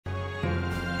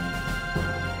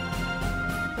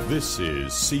This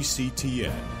is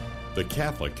CCTN, the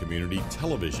Catholic Community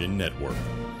Television Network.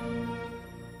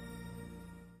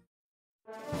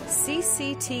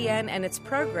 CCTN and its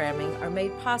programming are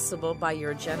made possible by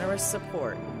your generous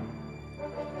support.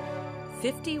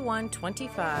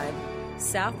 5125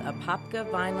 South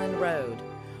Apopka Vineland Road,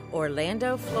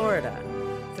 Orlando, Florida,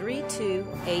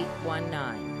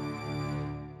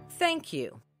 32819. Thank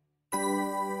you.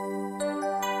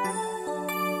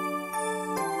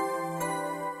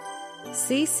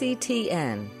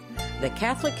 CCTN, the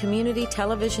Catholic Community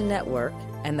Television Network,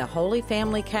 and the Holy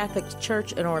Family Catholic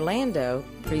Church in Orlando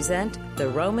present the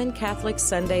Roman Catholic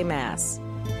Sunday Mass.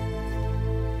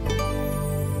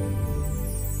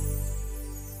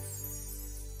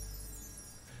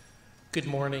 Good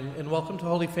morning, and welcome to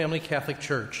Holy Family Catholic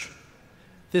Church.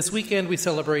 This weekend we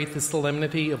celebrate the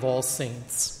Solemnity of All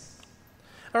Saints.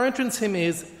 Our entrance hymn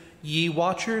is, Ye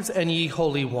Watchers and Ye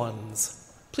Holy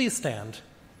Ones. Please stand.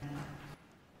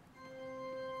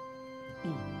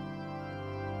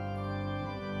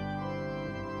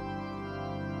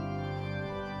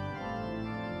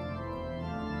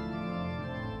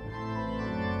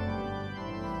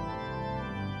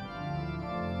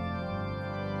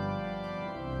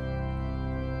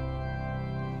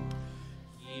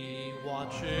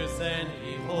 Watchers and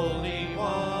ye holy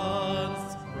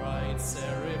ones, bright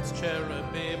seraphs,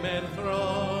 cherubim, and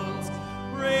thrones,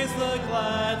 raise the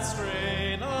glad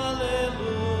strain,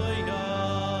 Alleluia.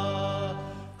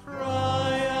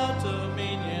 Cry out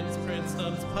dominions,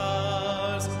 princedoms,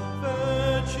 powers,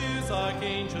 virtues,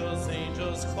 archangels,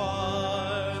 angels,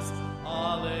 choirs,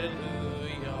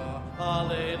 Alleluia,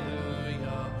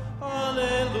 Alleluia,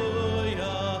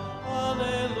 Alleluia,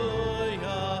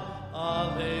 Alleluia,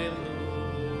 Alleluia.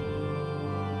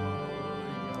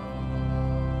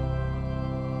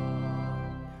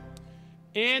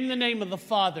 In the name of the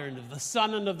Father, and of the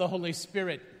Son, and of the Holy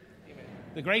Spirit. Amen.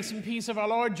 The grace and peace of our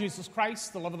Lord Jesus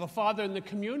Christ, the love of the Father, and the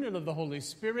communion of the Holy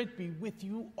Spirit be with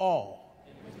you all.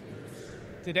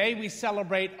 Today we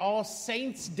celebrate All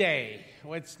Saints' Day.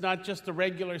 It's not just a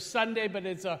regular Sunday, but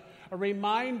it's a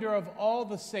reminder of all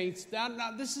the saints.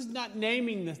 Now this is not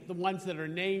naming the ones that are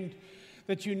named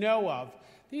that you know of.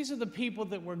 These are the people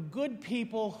that were good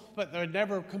people, but they're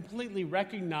never completely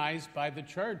recognized by the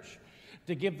church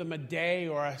to give them a day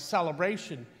or a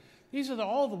celebration. These are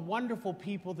all the wonderful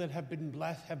people that have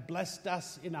blessed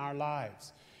us in our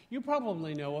lives. You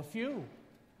probably know a few.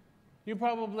 You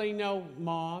probably know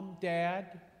Mom,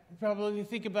 Dad. You probably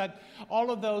think about all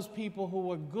of those people who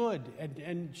were good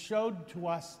and showed to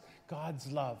us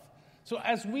God's love. So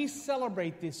as we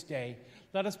celebrate this day,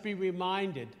 let us be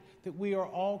reminded that we are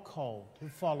all called to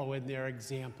follow in their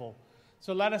example.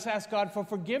 So let us ask God for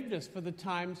forgiveness for the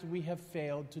times we have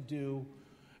failed to do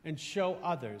and show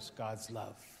others God's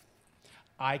love.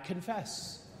 I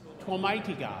confess to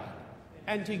Almighty God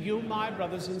and to you, my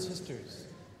brothers and sisters,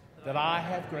 that I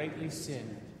have greatly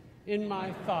sinned in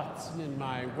my thoughts and in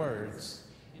my words,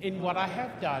 in what I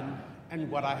have done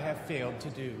and what I have failed to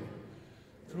do.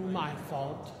 Through my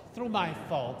fault, through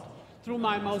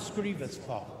my most grievous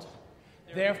fault.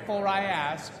 Therefore I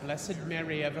ask, Blessed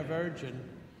Mary, ever Virgin,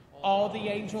 all the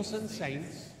angels and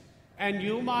saints, and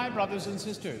you, my brothers and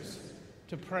sisters,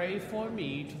 to pray for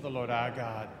me to the Lord our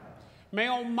God. May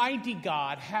Almighty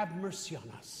God have mercy on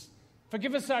us,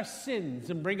 forgive us our sins,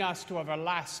 and bring us to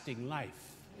everlasting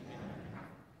life. Amen.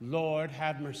 Lord,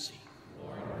 have mercy.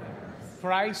 Lord, have mercy.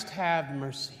 Christ, have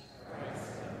mercy.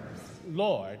 Christ, have mercy.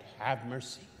 Lord, have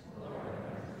mercy.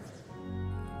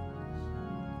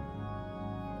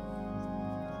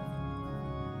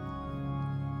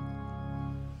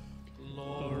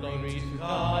 Glory to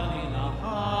God in the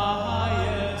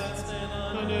highest, and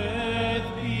on earth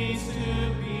peace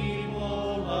to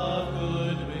people of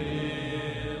good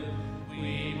will.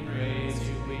 We praise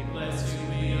you, we bless you,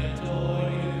 we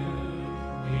adore you,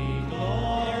 we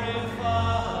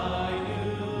glorify you,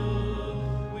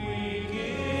 we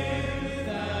give you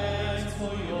thanks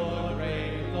for your grace.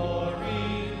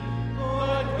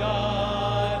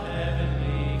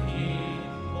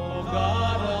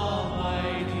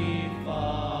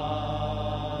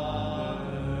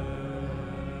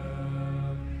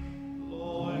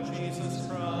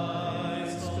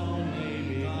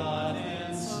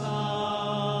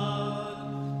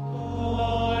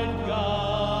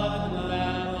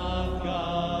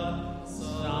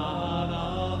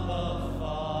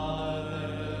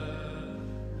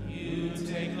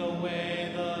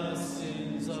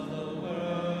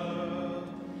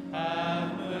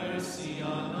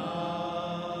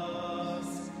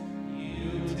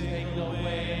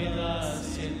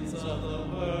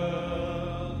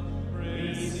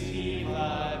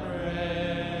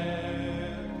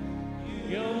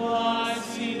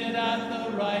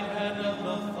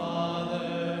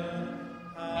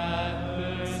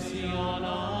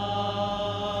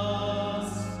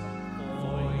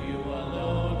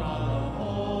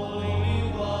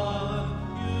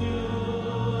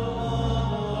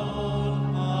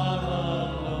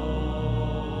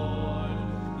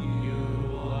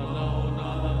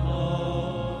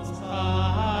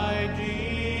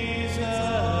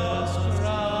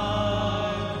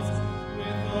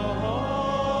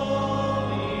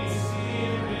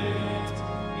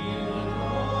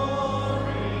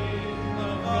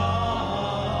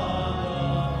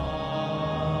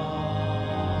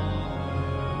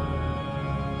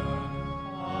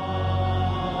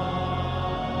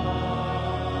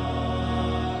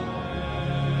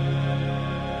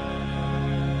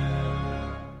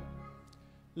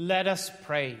 Let us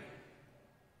pray.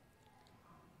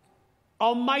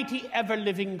 Almighty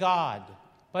ever-living God,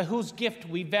 by whose gift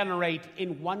we venerate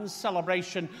in one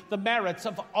celebration the merits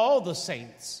of all the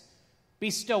saints,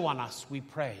 bestow on us, we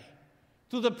pray,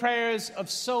 through the prayers of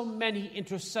so many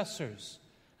intercessors,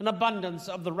 an abundance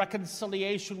of the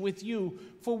reconciliation with you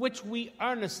for which we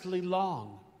earnestly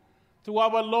long, through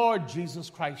our Lord Jesus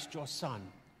Christ, your Son,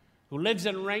 who lives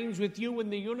and reigns with you in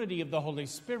the unity of the Holy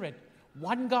Spirit,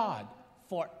 one God,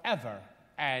 forever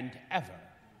and ever.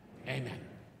 Amen.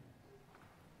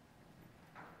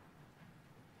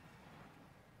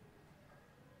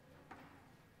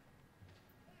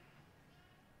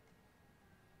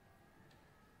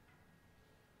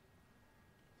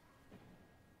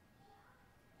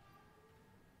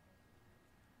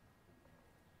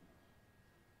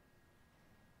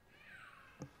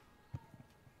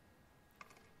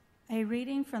 A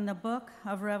reading from the book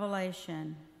of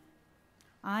Revelation.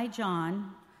 I,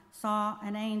 John, saw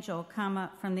an angel come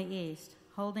up from the east,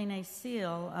 holding a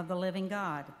seal of the living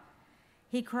God.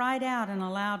 He cried out in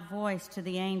a loud voice to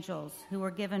the angels who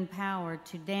were given power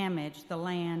to damage the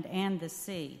land and the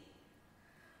sea.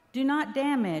 Do not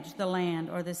damage the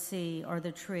land or the sea or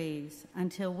the trees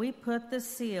until we put the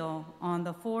seal on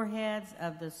the foreheads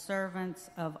of the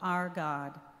servants of our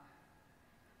God.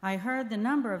 I heard the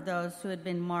number of those who had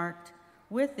been marked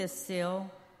with this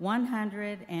seal,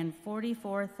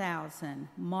 144,000,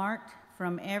 marked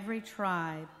from every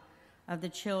tribe of the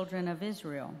children of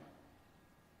Israel.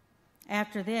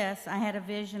 After this, I had a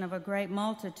vision of a great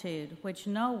multitude, which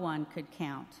no one could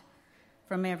count,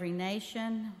 from every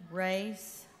nation,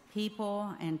 race,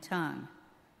 people, and tongue.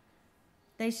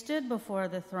 They stood before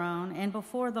the throne and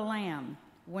before the Lamb,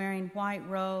 wearing white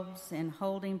robes and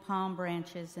holding palm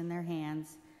branches in their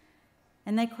hands.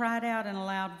 And they cried out in a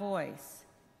loud voice,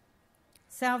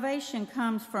 "Salvation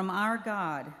comes from our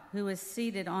God, who is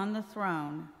seated on the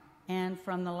throne, and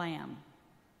from the Lamb."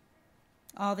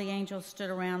 All the angels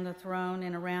stood around the throne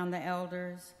and around the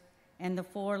elders and the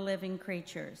 4 living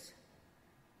creatures.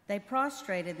 They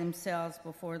prostrated themselves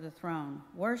before the throne,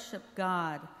 worshiped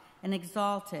God, and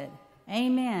exalted,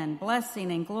 "Amen,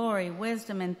 blessing and glory,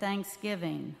 wisdom and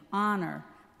thanksgiving, honor,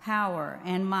 power,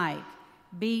 and might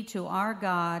be to our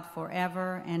God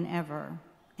forever and ever.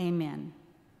 Amen."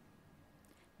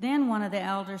 Then one of the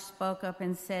elders spoke up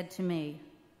and said to me,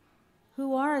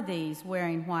 "Who are these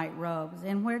wearing white robes,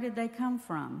 and where did they come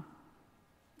from?"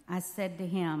 I said to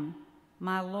him,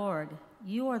 "My Lord,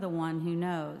 you are the one who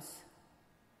knows."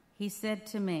 He said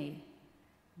to me,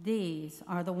 "These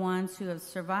are the ones who have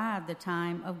survived the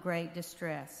time of great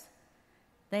distress.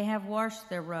 They have washed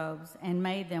their robes and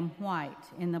made them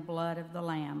white in the blood of the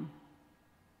Lamb."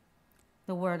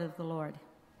 The word of the Lord.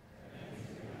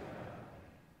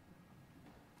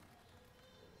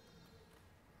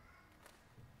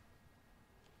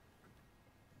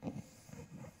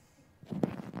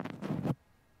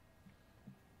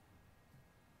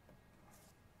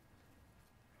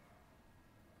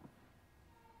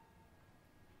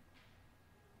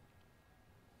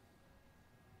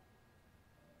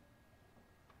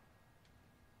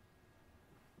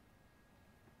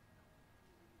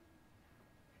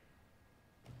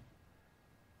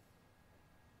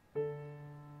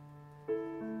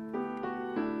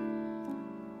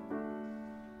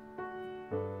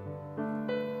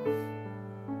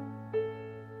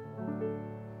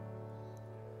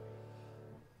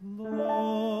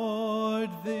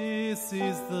 This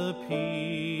is the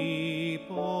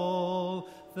people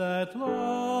that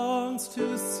longs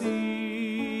to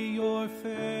see your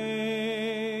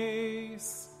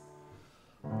face.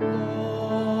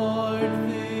 Lord,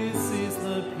 this is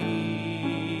the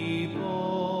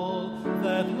people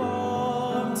that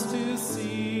longs to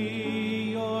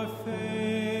see your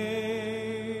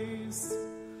face.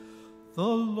 The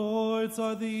Lord's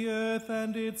are the earth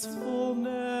and its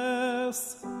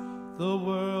fullness, the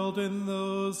world and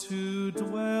those who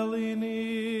dwell in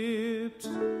it.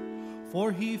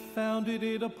 For he founded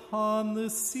it upon the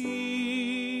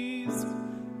seas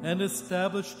and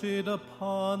established it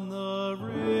upon the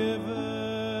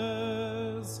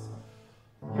rivers.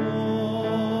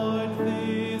 Lord,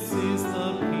 this is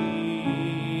the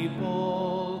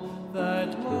people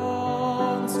that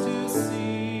longs to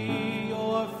see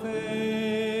your face.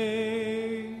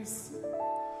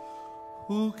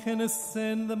 Who can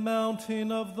ascend the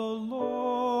mountain of the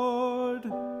Lord,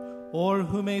 or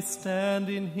who may stand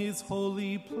in his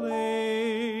holy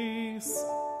place?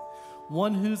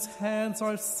 One whose hands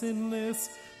are sinless,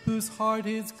 whose heart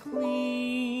is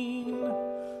clean,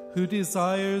 who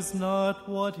desires not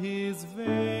what is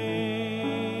vain.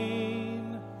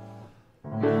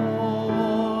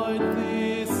 Lord,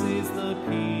 this is the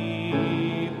people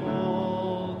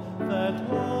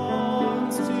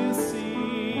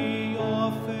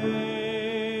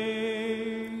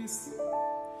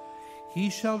he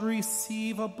shall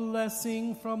receive a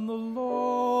blessing from the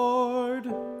Lord,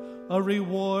 a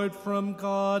reward from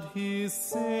God his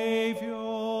Savior.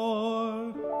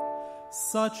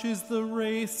 Such is the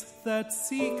race that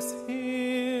seeks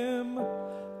him,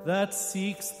 that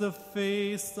seeks the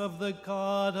face of the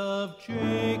God of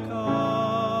Jacob.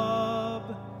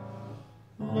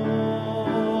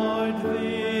 Lord,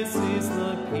 this is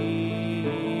the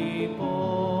people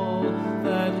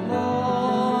that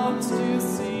longs to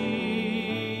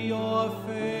see your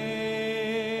face.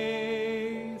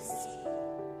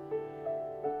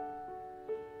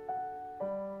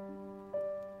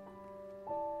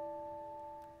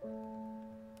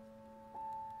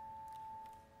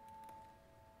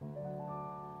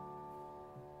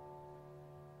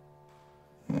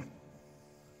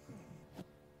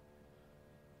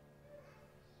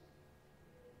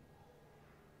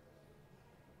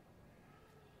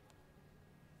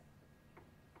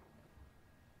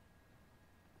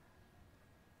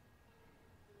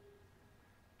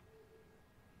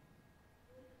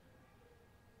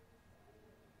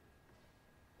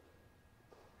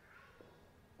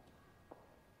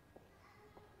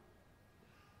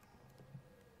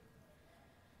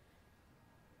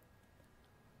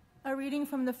 A reading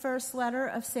from the first letter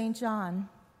of St. John.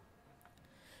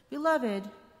 Beloved,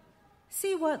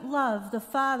 see what love the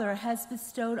Father has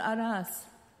bestowed on us,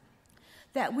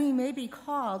 that we may be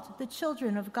called the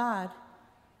children of God.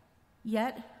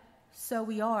 Yet, so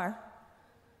we are.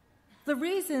 The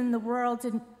reason the world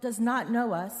does not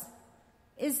know us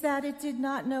is that it did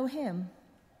not know him.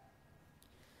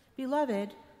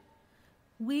 Beloved,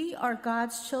 we are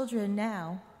God's children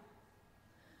now.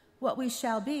 What we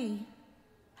shall be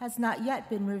has not yet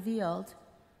been revealed.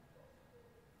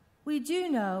 We do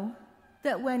know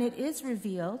that when it is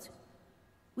revealed,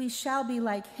 we shall be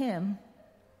like him,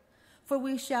 for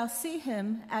we shall see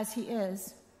him as he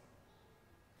is.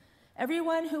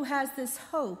 Everyone who has this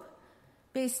hope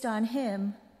based on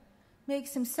him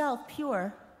makes himself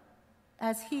pure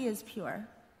as he is pure.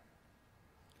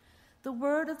 The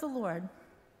word of the Lord.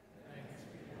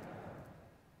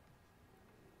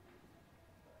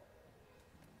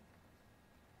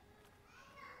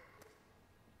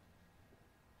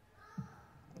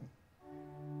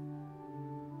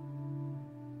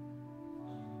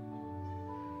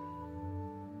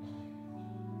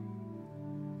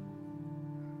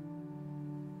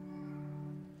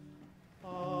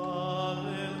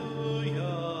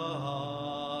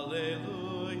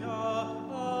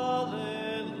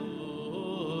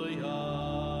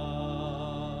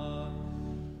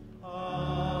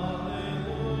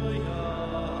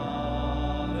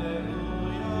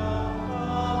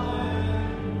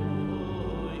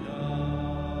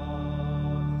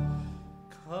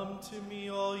 To me,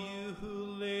 all you who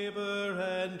labor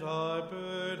and are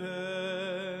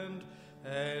burdened,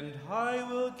 and I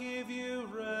will give you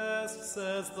rest,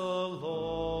 says the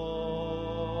Lord.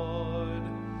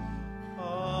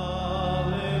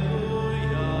 Alleluia,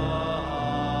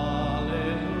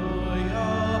 alleluia,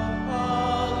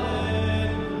 alleluia.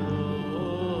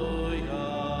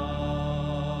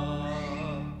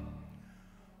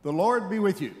 The Lord be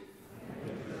with you.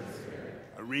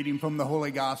 A reading from the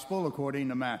Holy Gospel according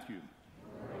to Matthew.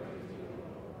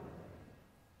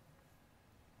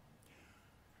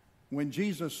 When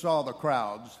Jesus saw the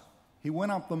crowds, he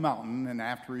went up the mountain, and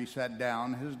after he sat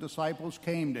down, his disciples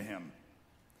came to him.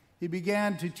 He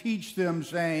began to teach them,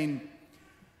 saying,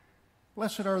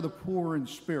 "Blessed are the poor in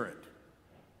spirit,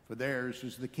 for theirs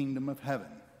is the kingdom of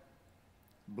heaven.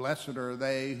 Blessed are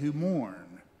they who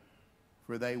mourn,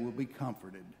 for they will be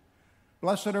comforted.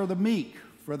 Blessed are the meek,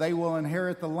 for they will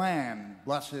inherit the land.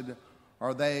 Blessed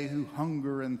are they who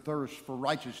hunger and thirst for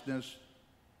righteousness,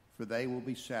 for they will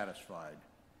be satisfied.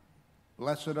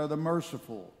 Blessed are the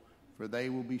merciful, for they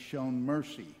will be shown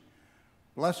mercy.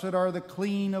 Blessed are the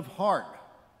clean of heart,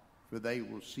 for they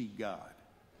will see God.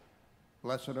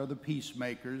 Blessed are the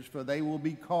peacemakers, for they will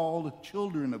be called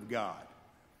children of God.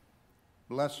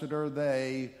 Blessed are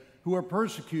they who are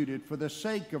persecuted for the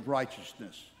sake of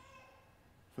righteousness,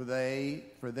 for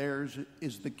theirs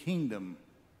is the kingdom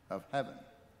of heaven.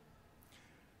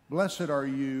 Blessed are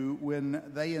you when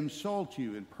they insult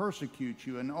you and persecute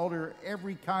you and utter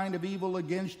every kind of evil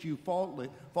against you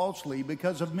falsely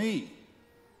because of me.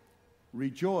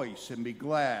 Rejoice and be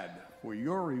glad, for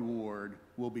your reward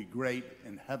will be great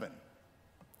in heaven."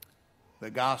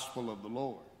 The Gospel of the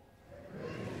Lord.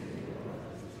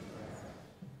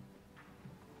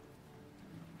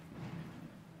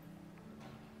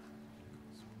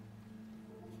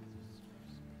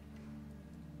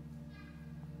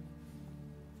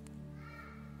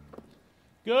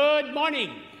 Good morning.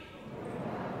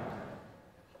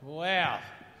 Well,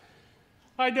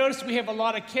 I noticed we have a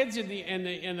lot of kids in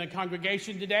the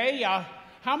congregation today.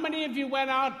 How many of you went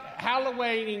out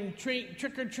Halloween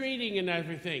trick-or-treating and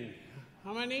everything?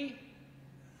 How many?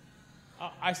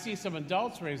 I see some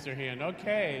adults raise their hand.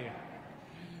 Okay.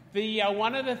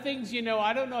 One of the things,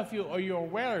 I don't know if you're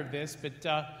aware of this, but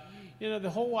the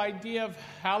whole idea of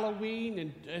Halloween,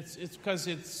 and it's because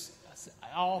it's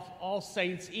All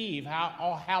Saints Eve,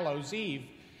 All Hallows Eve.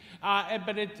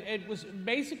 But it was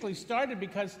basically started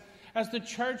because as the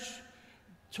church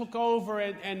took over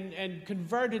and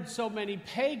converted so many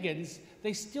pagans,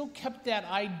 they still kept that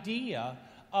idea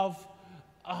of,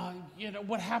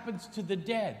 what happens to the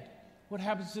dead. What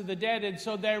happens to the dead? And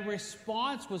so their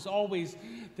response was always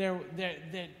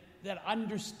that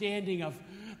understanding of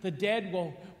the dead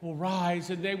will rise,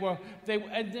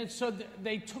 and so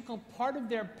they took a part of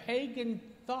their pagan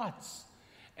thoughts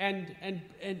and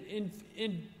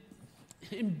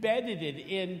embedded it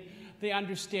in the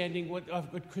understanding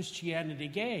of what Christianity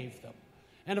gave them.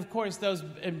 And of course, those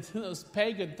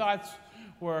pagan thoughts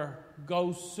were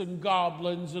ghosts and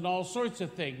goblins and all sorts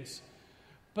of things.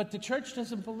 But the church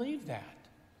doesn't believe that.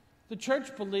 The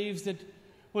church believes that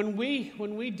when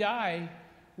we die,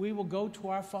 we will go to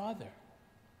our Father.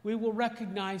 We will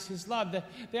recognize His love.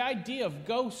 The idea of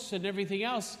ghosts and everything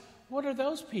else, what are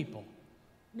those people?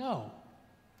 No.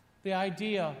 The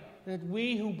idea that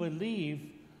we who believe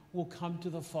will come to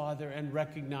the Father and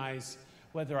recognize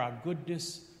whether our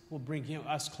goodness will bring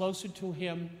us closer to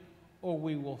Him, or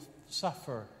we will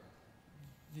suffer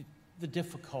the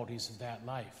difficulties of that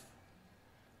life.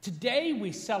 Today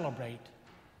we celebrate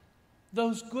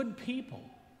those good people.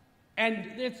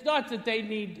 And it's not that they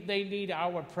need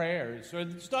our prayers, or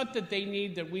it's not that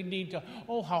we need to,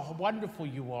 oh, how wonderful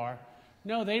you are.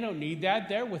 No, they don't need that.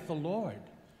 They're with the Lord.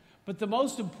 But the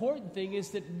most important thing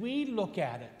is that we look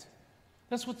at it.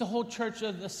 That's what the whole church,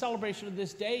 the celebration of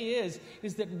this day is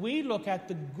that we look at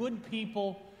the good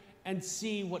people and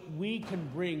see what we can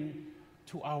bring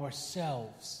to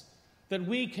ourselves. That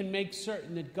we can make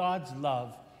certain that God's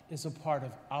love is a part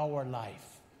of our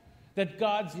life. That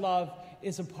God's love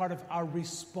is a part of our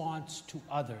response to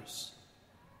others.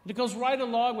 And it goes right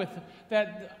along with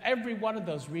that, every one of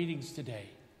those readings today.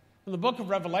 In the book of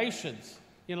Revelations,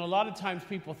 a lot of times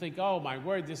people think, oh my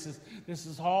word, this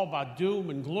is all about doom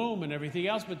and gloom and everything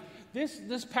else. But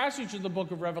this passage in the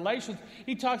book of Revelations,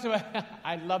 he talks about,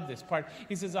 I love this part,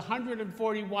 he says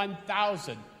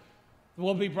 141,000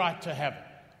 will be brought to heaven.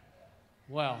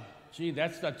 Well, gee,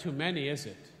 that's not too many, is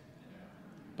it?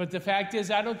 But the fact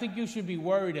is, I don't think you should be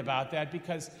worried about that,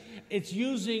 because it's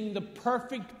using the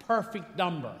perfect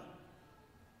number.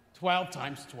 12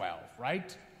 times 12,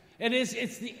 right?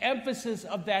 It's the emphasis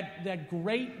of that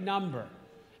great number.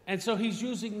 And so he's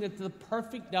using the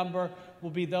perfect number will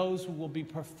be those who will be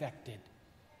perfected.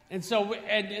 And so,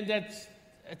 and that's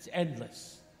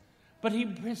endless. But he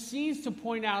proceeds to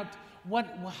point out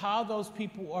how those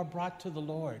people are brought to the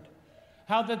Lord.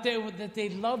 How that they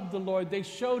loved the Lord. They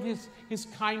showed his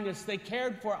kindness. They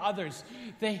cared for others.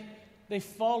 They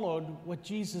followed what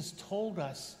Jesus told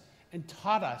us and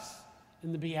taught us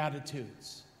in the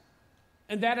Beatitudes.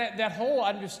 And that whole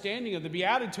understanding of the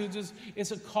Beatitudes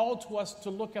is a call to us to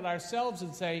look at ourselves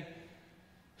and say,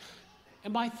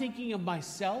 am I thinking of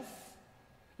myself?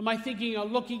 Am I thinking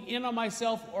of looking in on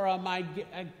myself, or am I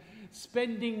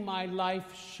spending my life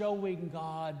showing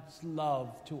God's love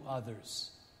to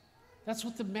others? That's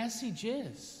what the message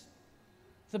is.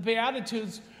 The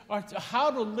Beatitudes are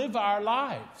how to live our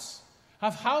lives,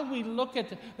 of how we look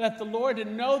at the Lord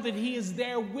and know that He is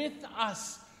there with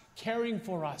us, caring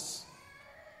for us,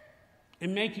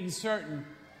 and making certain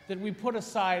that we put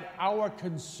aside our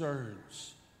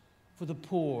concerns for the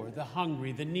poor, the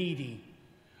hungry, the needy,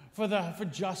 for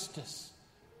justice,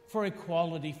 for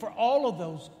equality, for all of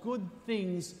those good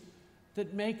things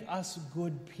that make us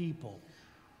good people.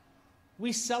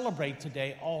 We celebrate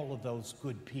today all of those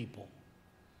good people.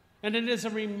 And it is a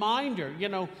reminder,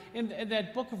 in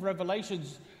that book of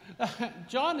Revelations,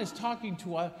 John is talking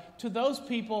to those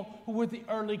people who were the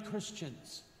early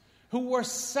Christians, who were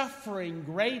suffering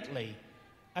greatly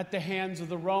at the hands of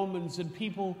the Romans and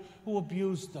people who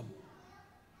abused them,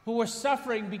 who were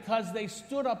suffering because they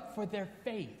stood up for their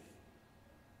faith.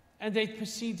 And they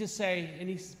proceed to say, and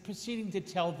he's proceeding to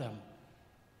tell them,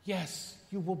 yes,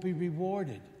 you will be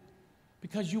rewarded,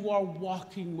 because you are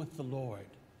walking with the Lord.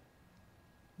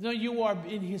 No, you are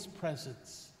in His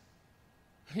presence.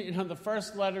 The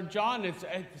first letter, John, it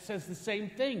says the same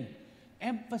thing,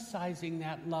 emphasizing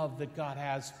that love that God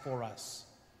has for us.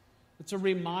 It's a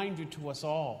reminder to us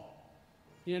all.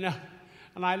 And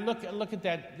I look at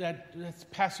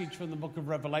that passage from the book of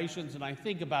Revelations, and I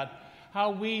think about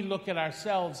how we look at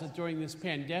ourselves during this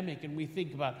pandemic and we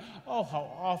think about, oh, how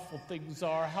awful things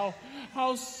are,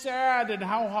 how sad and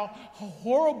how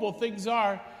horrible things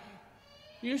are.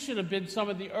 You should have been some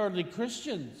of the early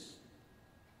Christians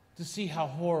to see how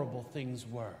horrible things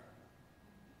were.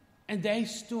 And they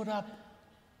stood up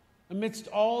amidst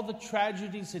all the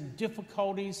tragedies and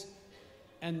difficulties,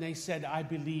 and they said, I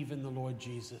believe in the Lord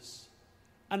Jesus,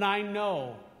 and I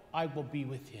know I will be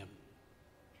with him.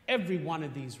 Every one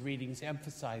of these readings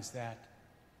emphasize that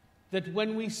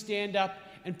when we stand up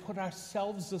and put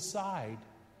ourselves aside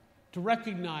to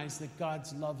recognize that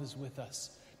God's love is with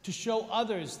us, to show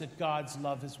others that God's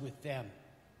love is with them,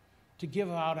 to give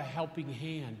out a helping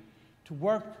hand, to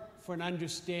work for an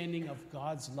understanding of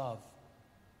God's love,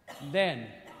 then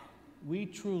we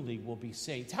truly will be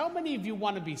saints. How many of you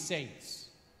want to be saints?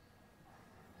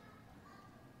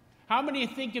 How many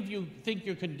think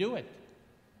you can do it?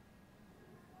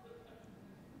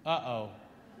 Uh-oh.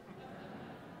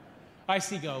 I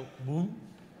see go, boom.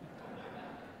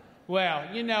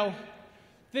 Well, you know,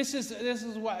 this is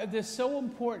why it's so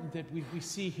important that we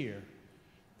see here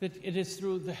that it is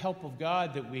through the help of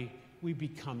God that we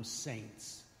become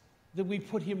saints, that we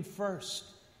put him first,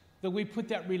 that we put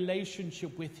that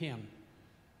relationship with him,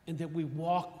 and that we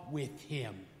walk with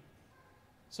him.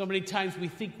 So many times we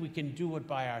think we can do it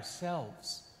by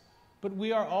ourselves, but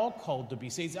we are all called to be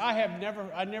saints. I've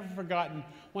never forgotten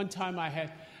one time I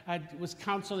was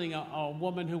counseling a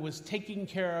woman who was taking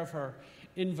care of her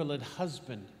invalid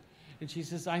husband. And she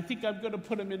says, I think I'm going to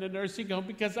put him in a nursing home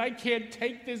because I can't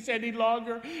take this any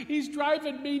longer. He's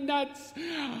driving me nuts.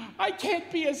 I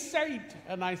can't be a saint.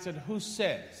 And I said, who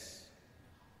says?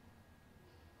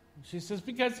 She says,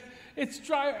 because it's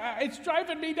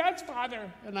driving me nuts,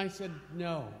 Father. And I said,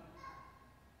 no.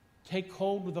 Take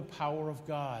hold of the power of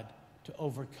God to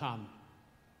overcome,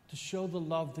 to show the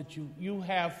love that you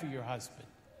have for your husband.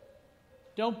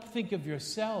 Don't think of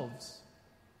yourselves,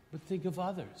 but think of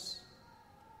others.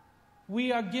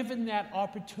 We are given that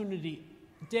opportunity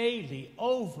daily,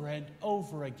 over and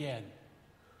over again,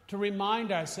 to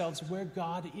remind ourselves where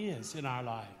God is in our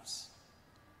lives,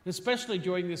 especially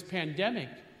during this pandemic.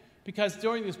 Because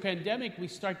during this pandemic, we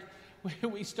start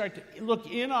to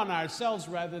look in on ourselves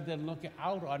rather than look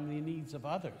out on the needs of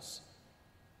others.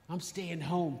 I'm staying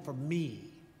home for me.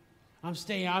 I'm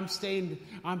staying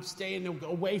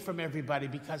away from everybody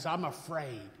because I'm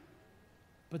afraid.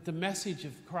 But the message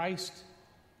of Christ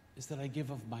is that I give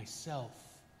of myself.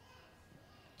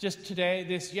 Just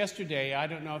yesterday, I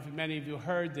don't know if many of you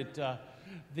heard that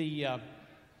the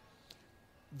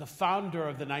founder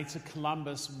of the Knights of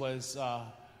Columbus was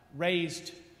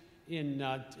raised in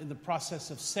the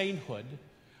process of sainthood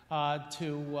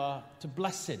to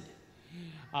blessed.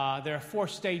 There are 4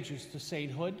 stages to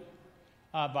sainthood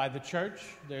by the church.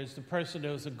 There's the person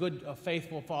who's a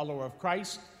faithful follower of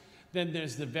Christ. Then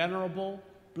there's the venerable,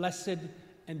 blessed,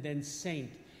 and then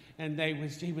saint. And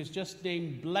he was just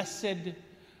named Blessed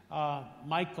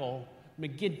Michael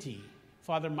McGinty,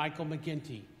 Father Michael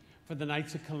McGinty, for the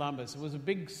Knights of Columbus. It was a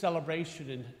big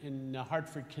celebration in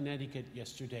Hartford, Connecticut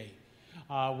yesterday,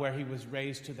 where he was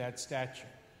raised to that stature.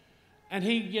 And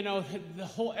the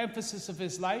whole emphasis of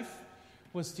his life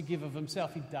was to give of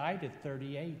himself. He died at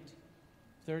 38.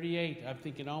 38. I'm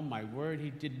thinking, oh my word,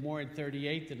 he did more at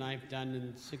 38 than I've done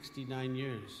in 69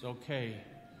 years. Okay.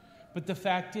 But the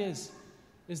fact is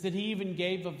that he even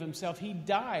gave of himself. He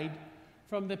died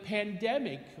from the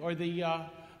pandemic or the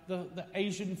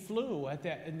Asian flu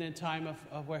in the time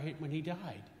of when he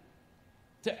died,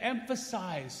 to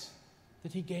emphasize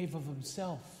that he gave of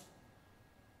himself.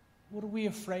 What are we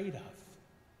afraid of?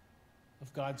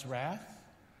 Of God's wrath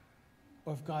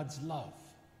or of God's love?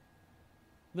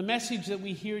 The message that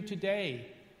we hear today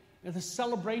and the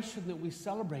celebration that we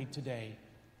celebrate today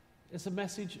is a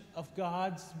message of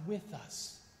God's with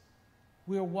us.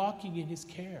 We are walking in his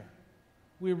care.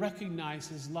 We recognize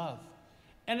his love.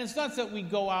 And it's not that we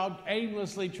go out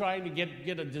aimlessly trying to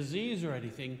get a disease or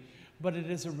anything, but it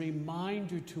is a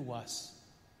reminder to us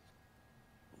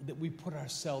that we put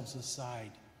ourselves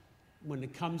aside when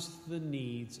it comes to the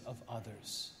needs of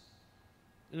others.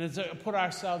 And it's put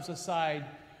ourselves aside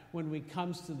when it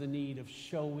comes to the need of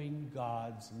showing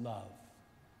God's love,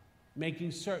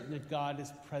 making certain that God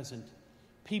is present.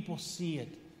 People see it,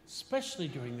 especially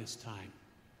during this time,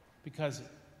 because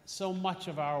so much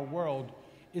of our world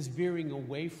is veering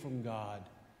away from God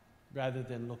rather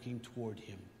than looking toward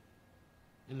him.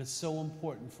 And it's so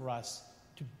important for us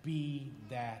to be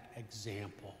that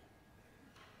example.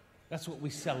 That's what we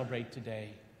celebrate today.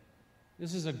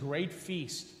 This is a great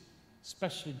feast,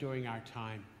 especially during our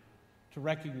time, to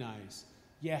recognize,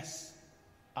 yes,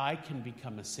 I can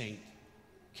become a saint.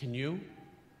 Can you?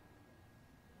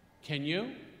 Can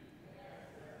you?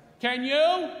 Can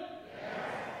you?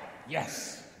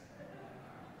 Yes.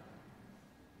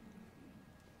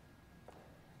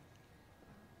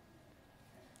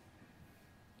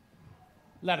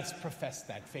 Let us profess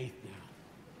that faith now.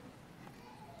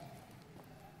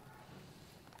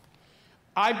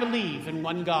 I believe in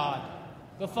one God,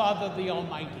 the Father, the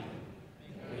Almighty,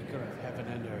 maker of heaven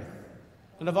and earth,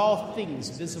 and of all things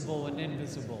visible and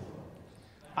invisible.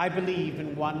 I believe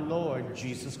in one Lord,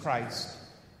 Jesus Christ,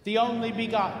 the only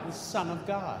begotten Son of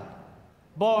God,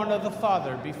 born of the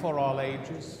Father before all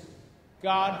ages,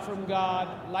 God from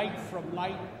God, light from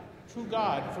light, true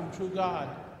God from true God,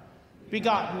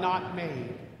 begotten, not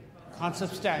made,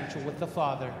 consubstantial with the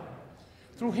Father.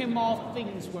 Through him all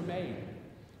things were made.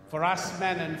 For us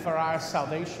men and for our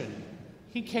salvation,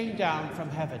 he came down from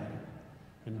heaven,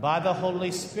 and by the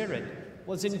Holy Spirit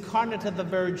was incarnate of the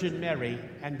Virgin Mary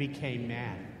and became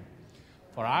man.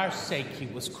 For our sake he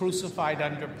was crucified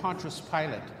under Pontius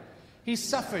Pilate. He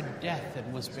suffered death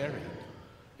and was buried,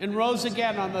 and rose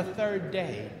again on the third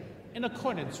day in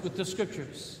accordance with the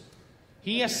Scriptures.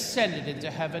 He ascended into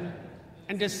heaven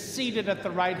and is seated at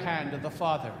the right hand of the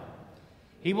Father.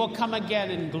 He will come again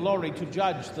in glory to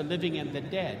judge the living and the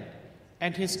dead,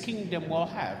 and his kingdom will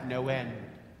have no end.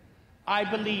 I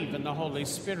believe in the Holy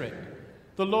Spirit,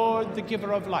 the Lord, the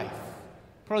giver of life,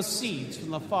 proceeds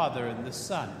from the Father and the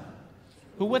Son,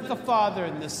 who with the Father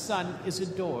and the Son is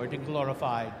adored and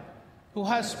glorified, who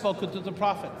has spoken to the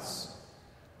prophets.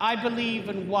 I believe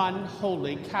in one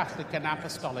holy, Catholic, and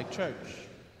Apostolic Church.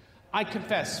 I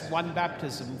confess one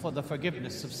baptism for the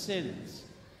forgiveness of sins,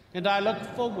 and I look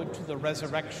forward to the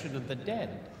resurrection of the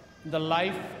dead and the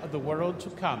life of the world to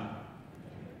come.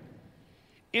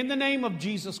 In the name of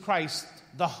Jesus Christ,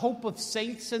 the hope of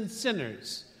saints and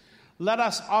sinners, let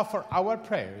us offer our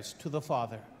prayers to the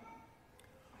Father.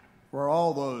 For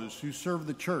all those who serve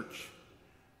the church,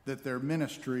 that their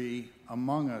ministry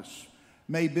among us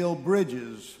may build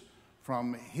bridges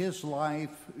from his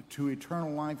life to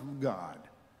eternal life of God,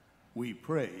 we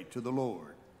pray to the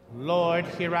Lord. Lord,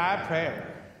 hear our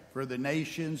prayer. For the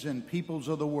nations and peoples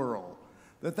of the world,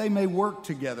 that they may work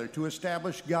together to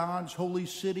establish God's holy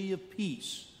city of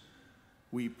peace,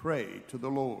 we pray to the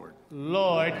Lord.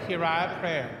 Lord, hear our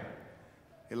prayer.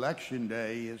 Election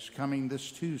Day is coming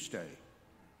this Tuesday.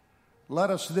 Let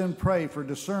us then pray for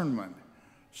discernment,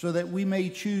 so that we may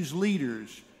choose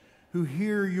leaders who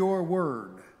hear your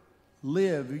word,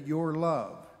 live your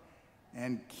love,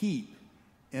 and keep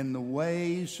in the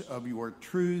ways of your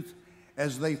truth,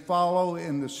 as they follow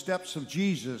in the steps of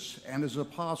Jesus and his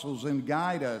apostles, and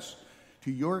guide us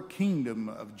to your kingdom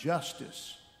of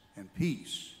justice and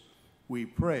peace. We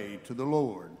pray to the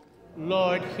Lord.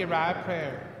 Lord, hear our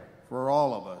prayer. For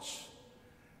all of us,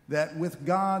 that with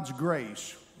God's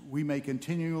grace we may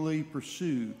continually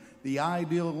pursue the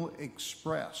ideal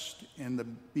expressed in the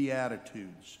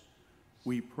Beatitudes,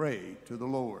 we pray to the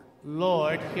Lord.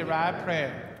 Lord, hear our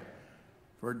prayer.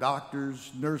 For doctors,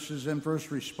 nurses, and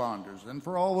first responders, and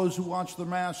for all those who watch the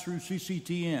Mass through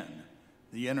CCTN,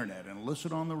 the internet, and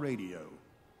listen on the radio,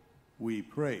 we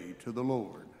pray to the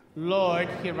Lord. Lord,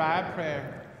 hear our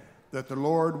prayer. That the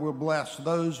Lord will bless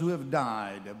those who have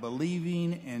died,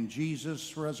 believing in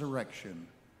Jesus' resurrection,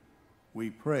 we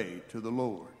pray to the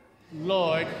Lord.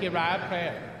 Lord, hear our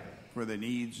prayer. For the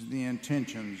needs and the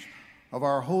intentions of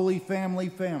our Holy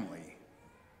Family,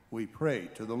 we pray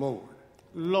to the Lord.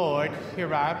 Lord,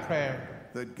 hear our prayer.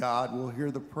 That God will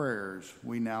hear the prayers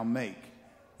we now make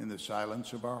in the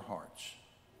silence of our hearts.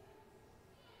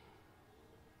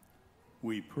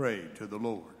 We pray to the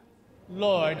Lord.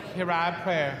 Lord, hear our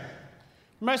prayer.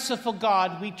 Merciful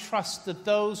God, we trust that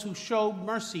those who show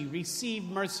mercy receive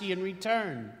mercy in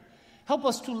return. Help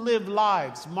us to live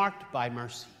lives marked by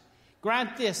mercy.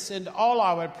 Grant this and all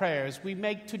our prayers we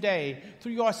make today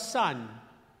through your Son,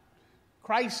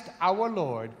 Christ our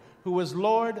Lord, who is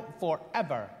Lord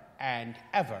forever and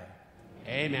ever.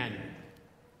 Amen.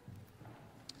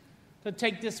 To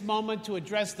take this moment to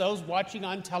address those watching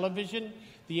on television,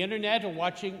 the internet,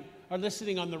 or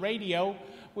listening on the radio,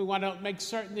 we want to make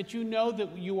certain that you know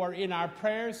that you are in our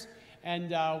prayers,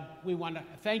 and we want to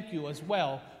thank you as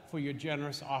well for your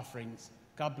generous offerings.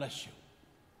 God bless you.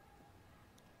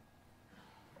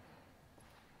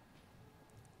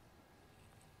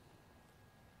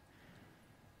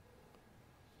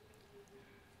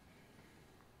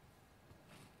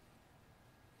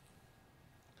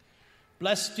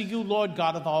 Blessed are you, Lord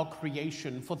God of all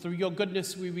creation, for through your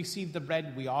goodness we receive the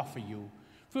bread we offer you.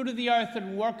 Fruit of the earth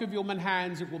and work of human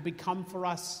hands, it will become for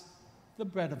us the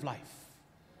bread of life.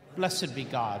 Blessed be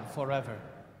God forever.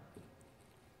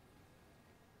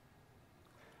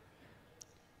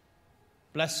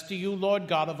 Blessed are you, Lord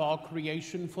God of all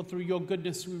creation, for through your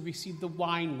goodness we receive the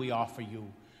wine we offer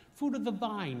you, fruit of the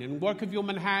vine and work of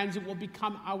human hands. It will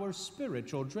become our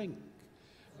spiritual drink.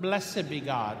 Blessed be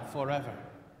God forever.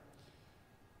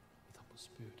 With humble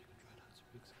spirit and contrite hearts,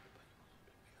 we accept by you,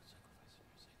 Lord, and may our sacrifice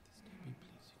in your sight this day be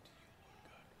pleasing to you, Lord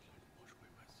God. Lord, wash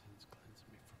away my sins, cleanse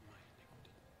me from my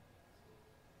iniquity.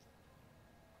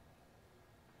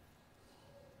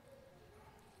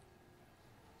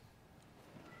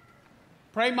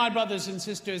 Pray, my brothers and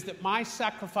sisters, that my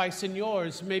sacrifice and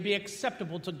yours may be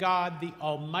acceptable to God, the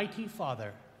Almighty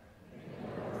Father.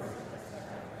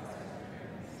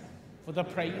 For the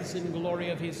praise and glory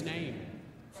of his name,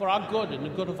 for our good and the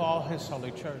good of all his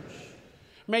holy church.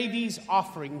 May these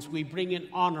offerings we bring in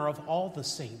honor of all the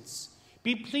saints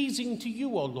be pleasing to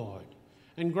you, O Lord,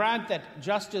 and grant that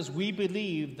just as we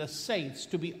believe the saints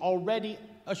to be already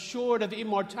assured of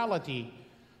immortality,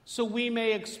 so we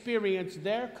may experience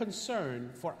their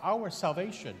concern for our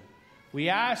salvation. We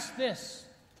ask this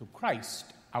through Christ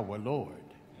our Lord.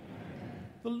 Amen.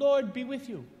 The Lord be with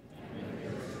you.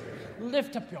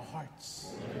 Lift up your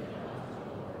hearts.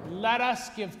 Let us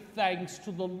give thanks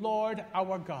to the Lord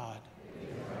our God.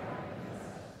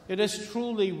 It is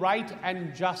truly right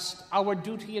and just, our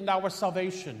duty and our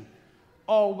salvation,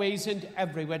 always and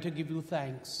everywhere to give you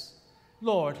thanks.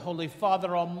 Lord, Holy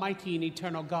Father, Almighty and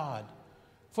eternal God,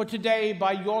 for today,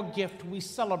 by your gift, we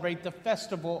celebrate the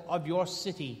festival of your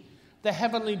city, the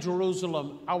heavenly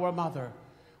Jerusalem, our mother,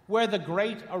 where the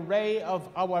great array of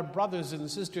our brothers and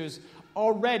sisters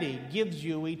already gives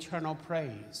you eternal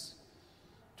praise.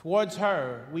 Towards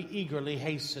her we eagerly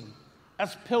hasten,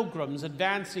 as pilgrims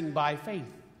advancing by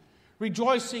faith,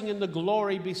 rejoicing in the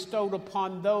glory bestowed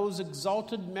upon those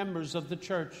exalted members of the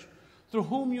church, through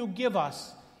whom you give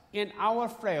us, in our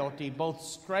frailty, both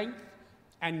strength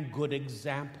and good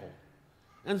example.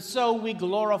 And so we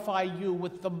glorify you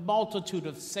with the multitude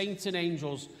of saints and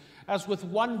angels, as with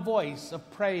one voice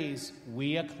of praise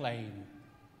we acclaim,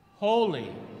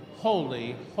 Holy,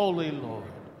 holy, holy Lord,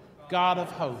 God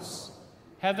of hosts,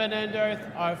 heaven and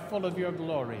earth are full of your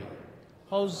glory.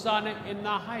 Hosanna in the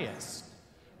highest.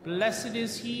 Blessed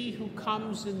is he who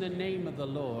comes in the name of the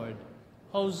Lord.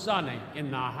 Hosanna in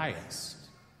the highest.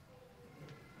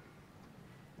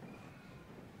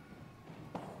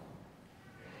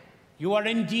 You are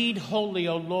indeed holy,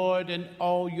 O Lord, and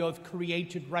all you have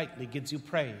created rightly gives you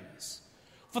praise.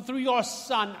 For through your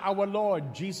Son, our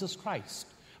Lord Jesus Christ,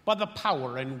 by the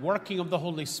power and working of the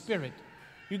Holy Spirit,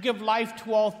 you give life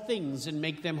to all things and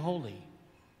make them holy.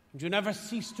 And you never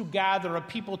cease to gather a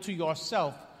people to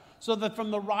yourself, so that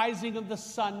from the rising of the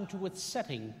sun to its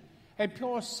setting, a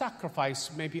pure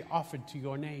sacrifice may be offered to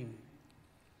your name.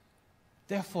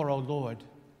 Therefore, O Lord,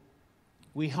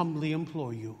 we humbly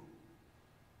implore you,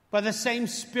 by the same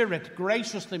Spirit,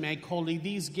 graciously make holy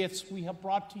these gifts we have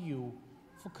brought to you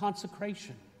for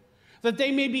consecration, that they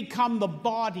may become the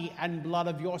body and blood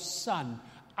of your Son,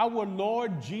 our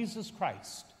Lord Jesus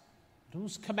Christ, at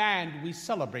whose command we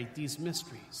celebrate these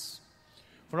mysteries.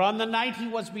 For on the night he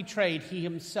was betrayed, he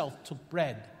himself took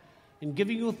bread, and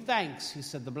giving you thanks, he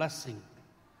said the blessing,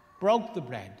 broke the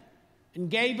bread, and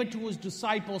gave it to his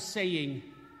disciples, saying,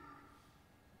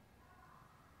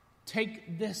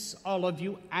 Take this, all of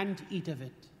you, and eat of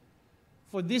it,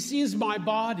 for this is my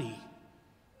body,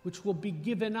 which will be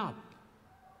given up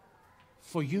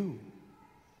for you.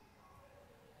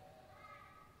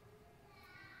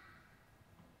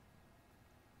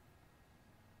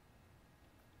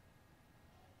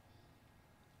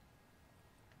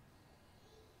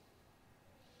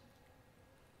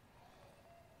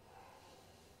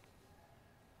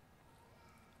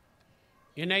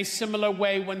 In a similar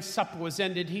way, when supper was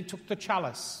ended, he took the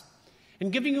chalice,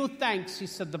 and giving you thanks, he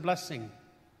said the blessing,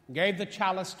 and gave the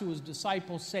chalice to his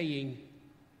disciples, saying,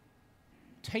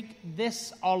 Take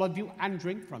this, all of you, and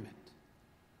drink from it,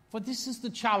 for this is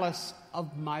the chalice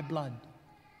of my blood,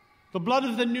 the blood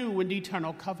of the new and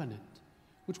eternal covenant,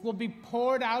 which will be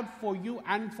poured out for you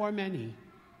and for many,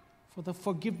 for the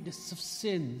forgiveness of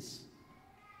sins.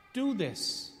 Do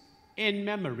this in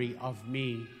memory of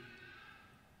me.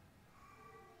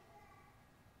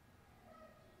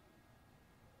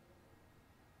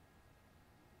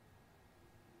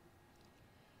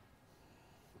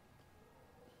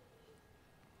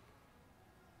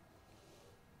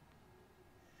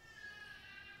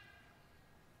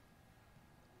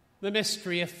 The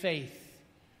mystery of faith.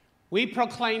 We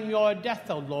proclaim your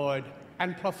death, O Lord,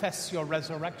 and profess your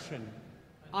resurrection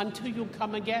until you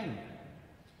come again.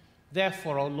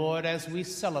 Therefore, O Lord, as we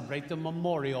celebrate the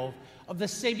memorial of the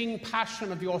saving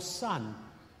passion of your Son,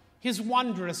 his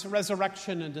wondrous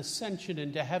resurrection and ascension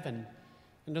into heaven,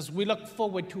 And as we look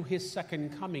forward to his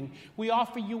second coming, we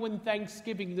offer you in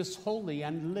thanksgiving this holy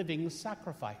and living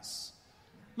sacrifice.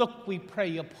 Look, we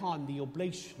pray upon the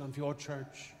oblation of your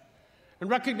church, and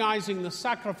recognizing the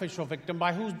sacrificial victim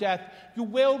by whose death you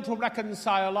willed to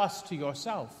reconcile us to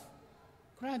yourself.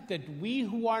 Grant that we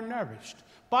who are nourished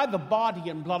by the body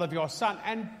and blood of your Son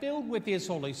and filled with his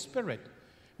Holy Spirit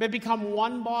may become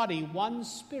one body, one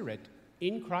spirit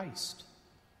in Christ.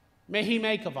 May he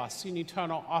make of us an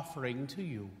eternal offering to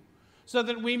you, so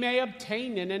that we may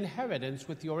obtain an inheritance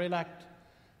with your elect,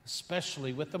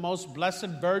 especially with the most blessed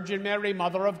Virgin Mary,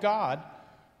 Mother of God,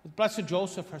 with blessed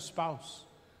Joseph, her spouse,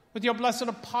 with your blessed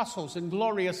apostles and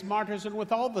glorious martyrs, and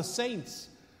with all the saints,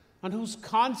 on whose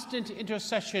constant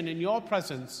intercession in your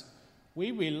presence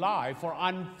we rely for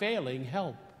unfailing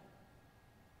help.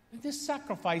 In this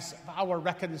sacrifice of our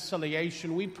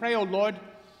reconciliation, we pray, O Lord,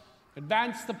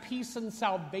 advance the peace and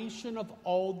salvation of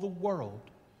all the world.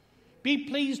 Be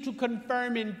pleased to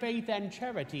confirm in faith and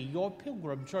charity your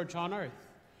pilgrim church on earth,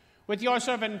 with your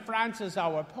servant Francis,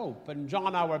 our Pope, and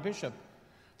John, our Bishop,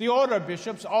 the order of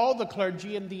bishops, all the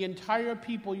clergy, and the entire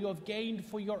people you have gained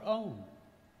for your own.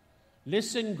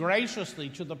 Listen graciously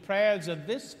to the prayers of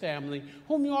this family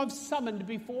whom you have summoned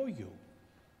before you.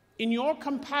 In your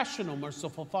compassion, O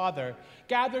merciful Father,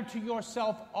 gather to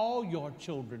yourself all your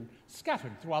children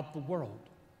scattered throughout the world.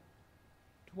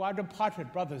 To our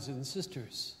departed brothers and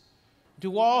sisters,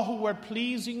 to all who were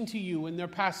pleasing to you in their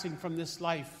passing from this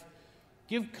life,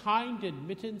 give kind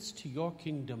admittance to your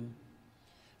kingdom.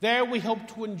 There we hope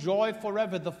to enjoy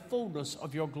forever the fullness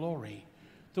of your glory.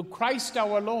 Through Christ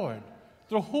our Lord,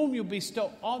 through whom you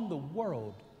bestow on the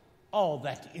world all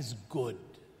that is good.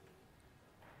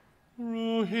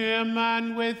 Through him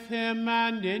and with him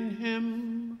and in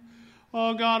him,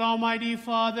 O God, Almighty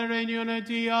Father, in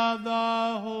unity of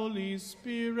the Holy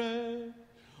Spirit,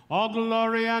 all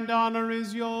glory and honor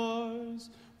is yours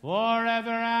forever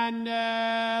and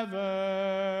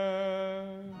ever.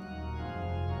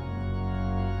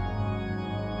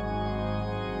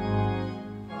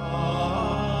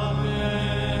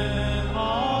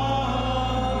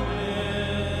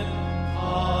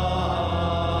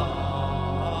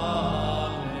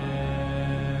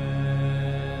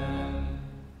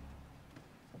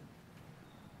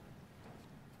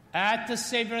 At the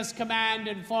Savior's command,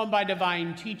 informed by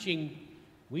divine teaching,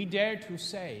 we dare to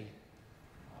say,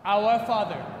 Our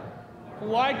Father,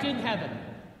 who art in heaven,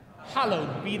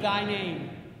 hallowed be thy name.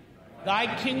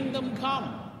 Thy kingdom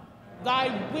come,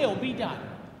 thy will be done,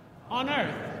 on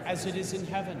earth as it is in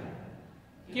heaven.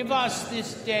 Give us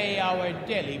this day our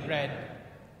daily bread,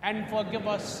 and forgive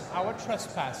us our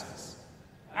trespasses,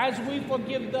 as we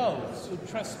forgive those who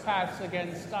trespass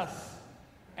against us.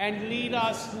 And lead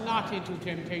us not into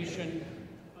temptation,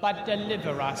 but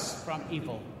deliver us from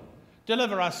evil.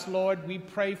 Deliver us, Lord, we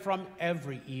pray, from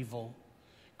every evil.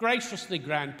 Graciously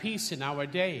grant peace in our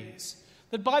days,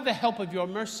 that by the help of your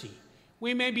mercy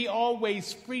we may be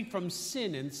always free from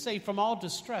sin and safe from all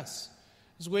distress,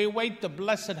 as we await the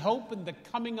blessed hope and the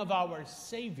coming of our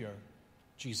Savior,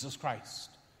 Jesus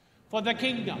Christ. For the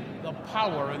kingdom, the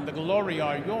power, and the glory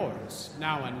are yours,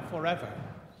 now and forever.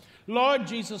 Lord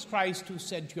Jesus Christ, who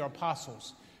said to your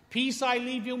apostles, Peace I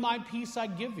leave you, my peace I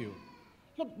give you.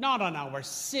 Look not on our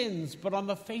sins, but on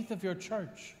the faith of your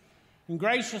church, and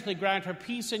graciously grant her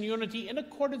peace and unity in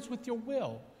accordance with your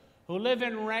will, who live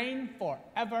and reign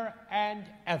forever and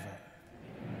ever.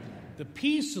 Amen. The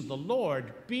peace of the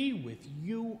Lord be with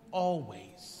you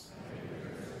always.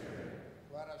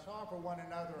 Let us offer one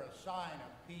another a sign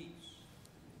of peace.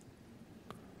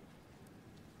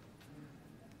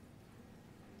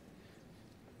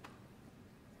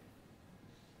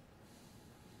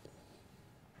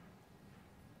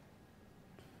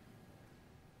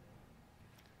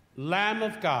 Lamb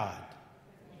of God,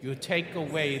 you take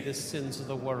away the sins of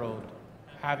the world.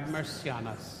 Have mercy on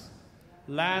us.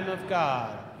 Lamb of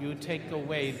God, you take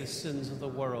away the sins of the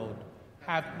world.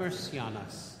 Have mercy on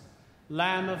us.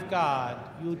 Lamb of God,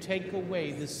 you take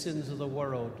away the sins of the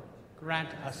world. Grant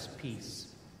us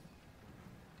peace.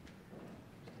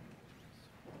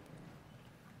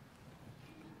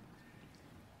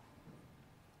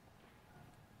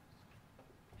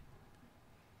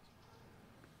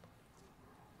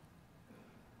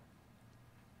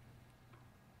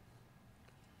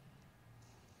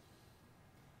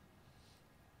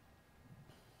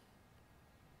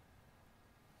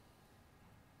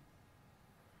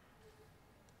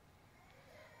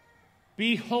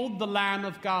 Behold the Lamb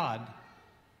of God.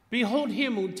 Behold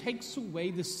him who takes away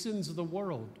the sins of the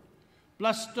world.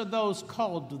 Blessed are those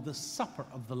called to the supper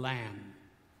of the Lamb.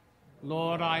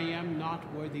 Lord, I am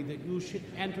not worthy that you should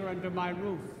enter under my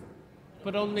roof,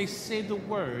 but only say the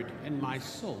word, and my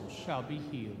soul shall be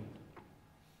healed.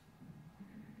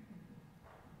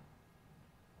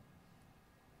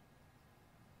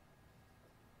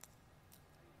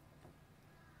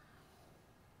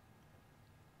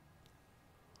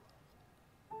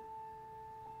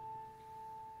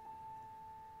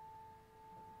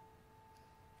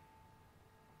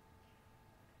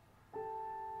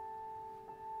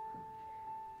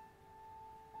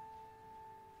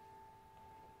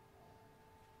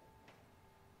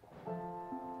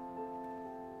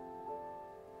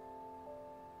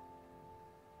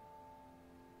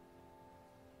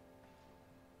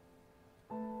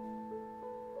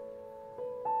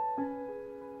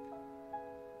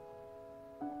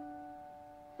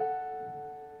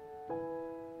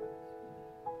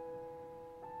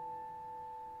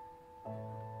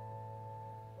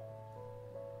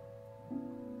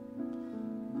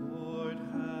 Lord,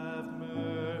 have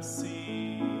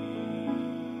mercy.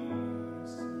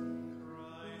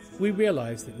 We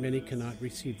realize that many cannot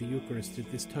receive the Eucharist at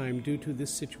this time due to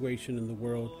this situation in the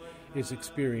world is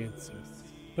experiencing.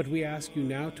 But we ask you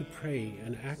now to pray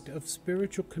an act of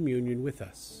spiritual communion with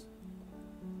us.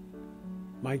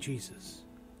 My Jesus,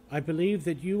 I believe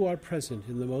that you are present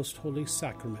in the most holy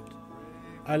sacrament.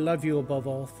 I love you above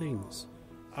all things.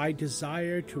 I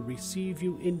desire to receive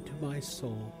you into my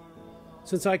soul.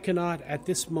 Since I cannot at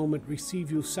this moment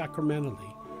receive you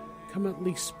sacramentally, come at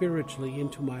least spiritually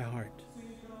into my heart.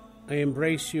 I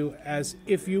embrace you as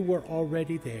if you were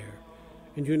already there,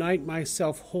 and unite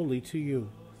myself wholly to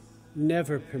you.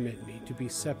 Never permit me to be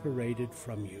separated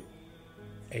from you.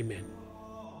 Amen.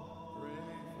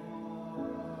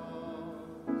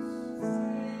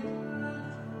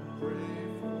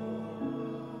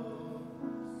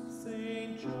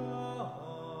 Saint John,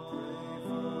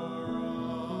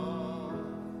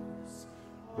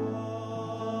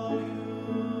 all you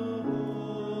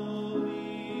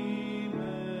holy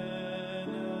men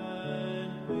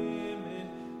and women,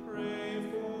 pray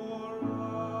for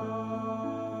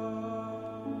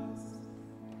us.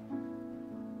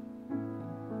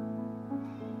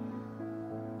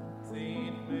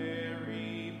 Saint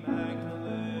Mary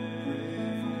Magdalene,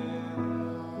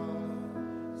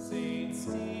 Saint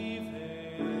Stephen,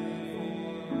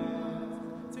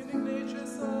 Saint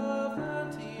Ignatius of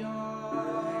Antioch,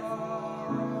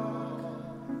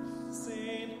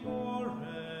 Saint Lawrence,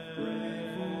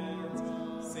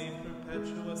 Saint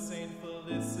Perpetua, Saint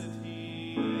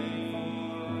Felicity,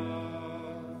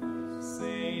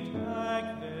 Saint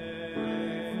Agnes,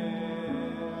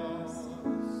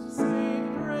 Saint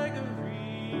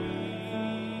Gregory,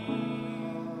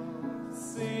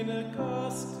 Saint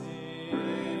Augustine,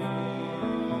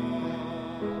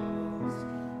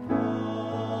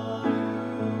 all you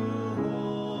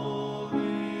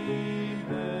holy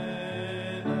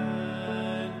men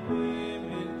and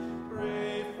women,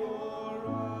 pray for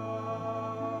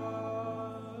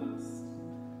us.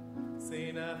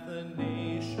 Saint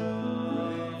Athanasius,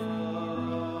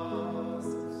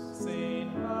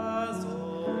 Saint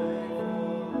Basil,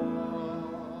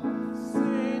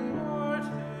 Saint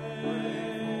Martin,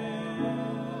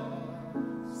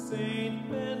 Saint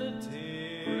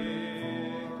Benedict,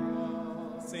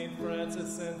 Saint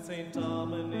Francis and Saint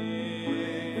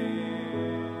Dominic,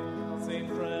 Saint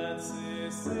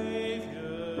Francis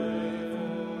Xavier,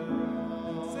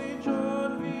 Saint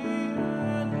John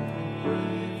Vianney,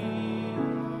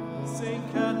 Saint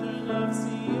Catherine of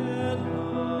Siena,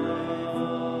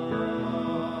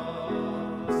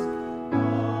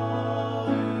 all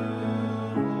you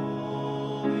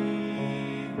holy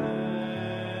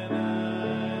men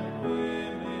and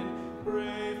women,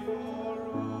 pray for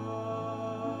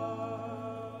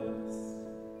us.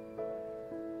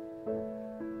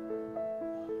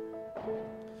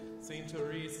 Saint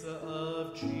Teresa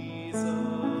of Jesus,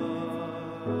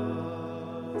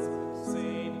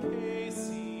 Saint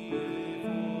Casey,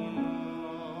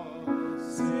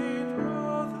 Saint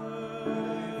Brother,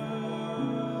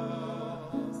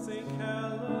 Saint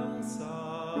Calansa,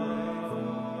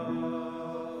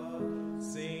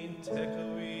 Saint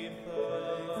Tecowitha,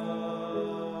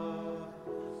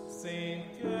 Saint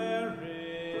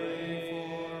Garrett,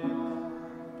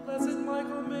 Blessed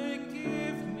Michael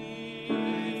McGivney,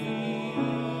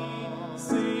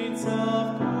 Saints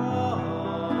of God.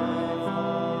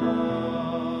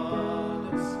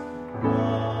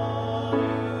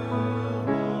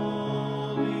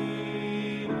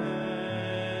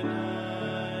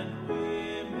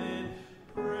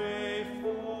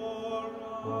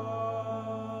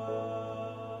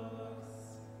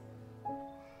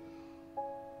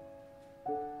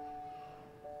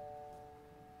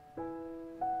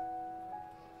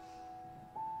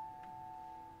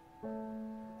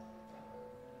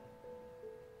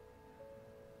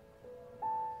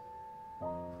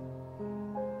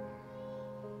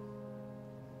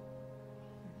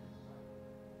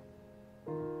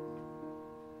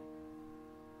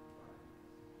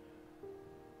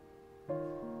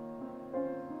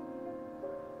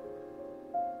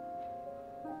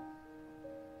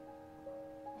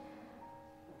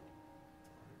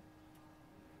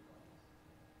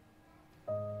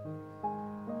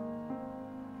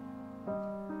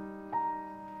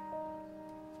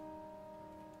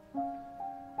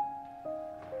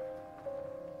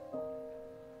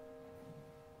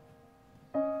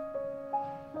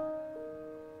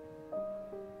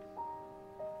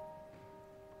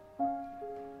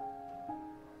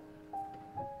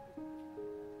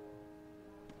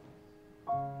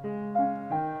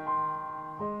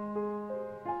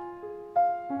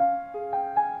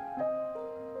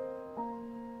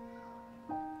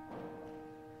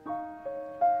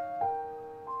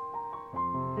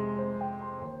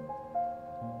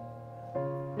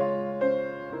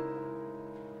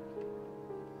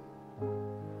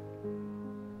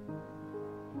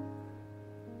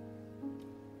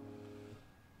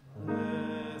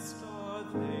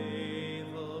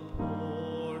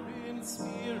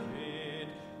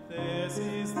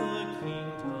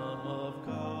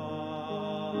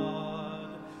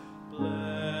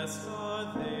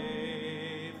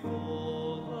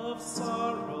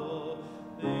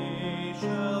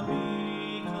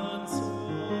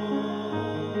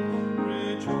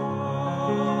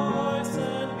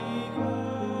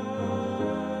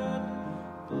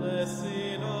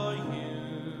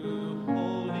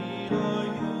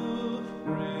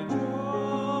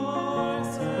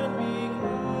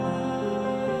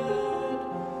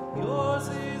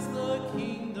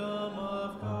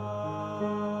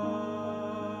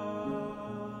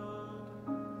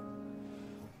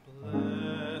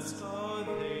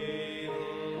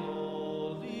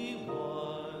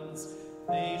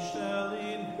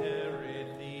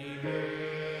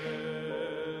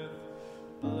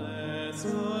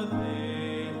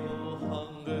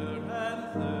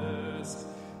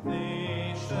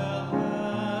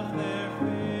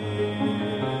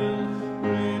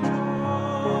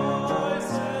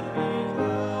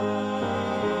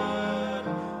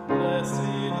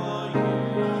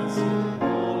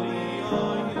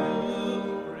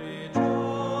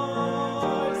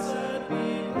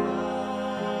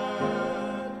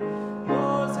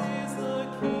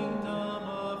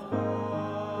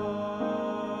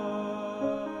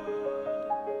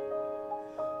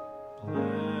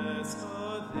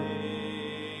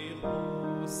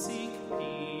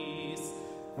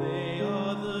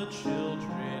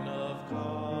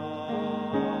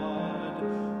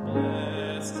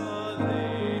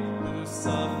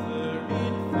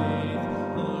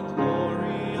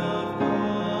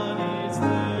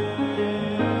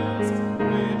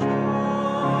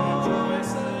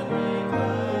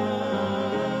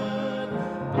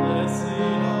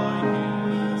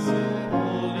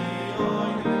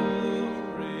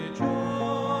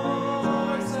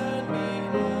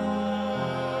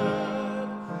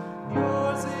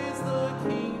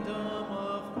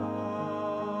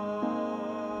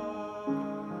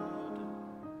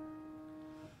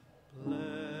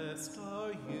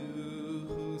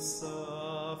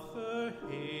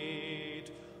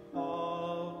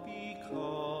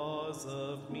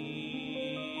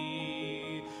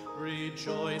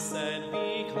 Rejoice and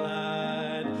be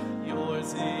glad,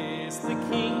 yours is the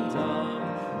kingdom,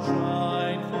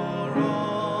 shine for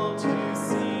all to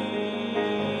see.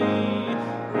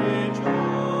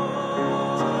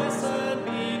 Rejoice and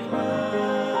be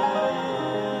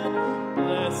glad,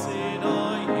 blessed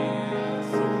are you,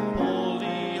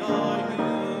 holy are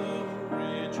you.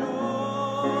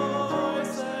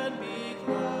 Rejoice and be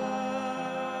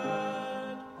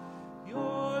glad,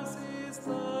 yours is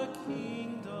the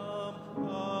kingdom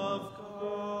of God.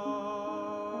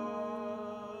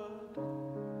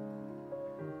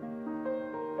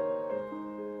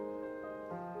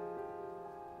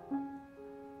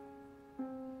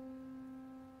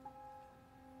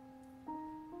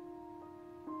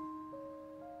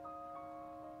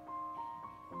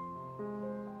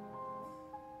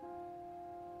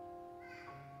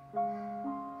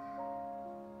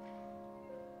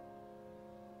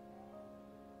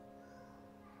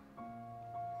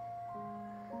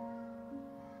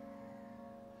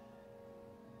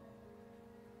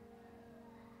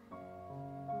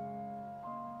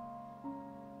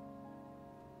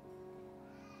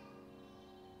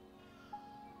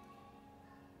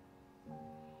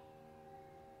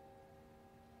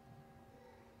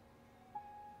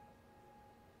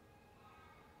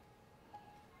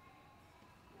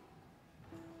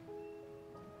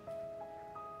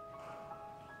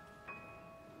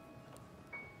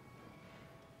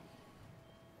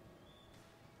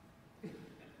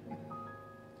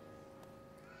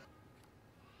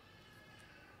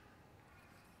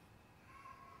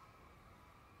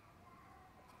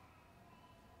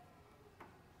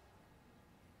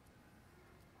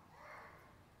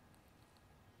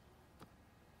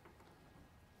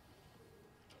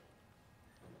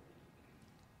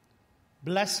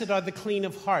 Blessed are the clean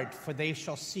of heart, for they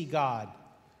shall see God.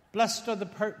 Blessed are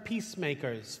the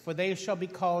peacemakers, for they shall be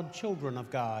called children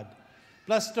of God.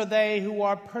 Blessed are they who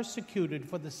are persecuted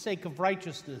for the sake of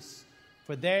righteousness,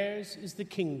 for theirs is the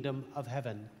kingdom of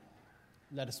heaven.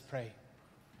 Let us pray.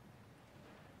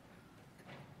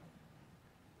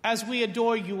 As we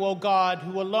adore you, O God,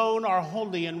 who alone are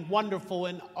holy and wonderful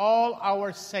in all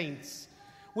our saints,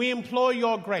 we implore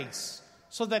your grace,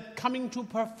 so that coming to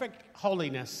perfect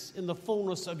holiness in the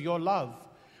fullness of your love,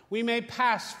 we may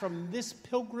pass from this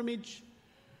pilgrimage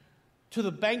to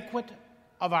the banquet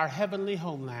of our heavenly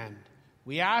homeland.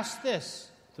 We ask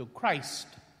this through Christ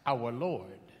our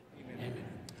Lord. Amen. Amen.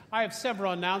 I have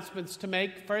several announcements to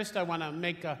make. First, I want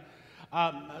to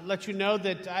let you know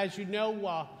that, as you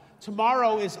know,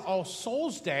 tomorrow is All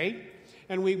Souls Day,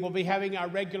 and we will be having our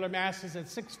regular masses at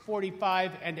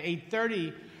 6:45 and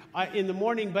 8:30 in the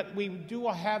morning, but we do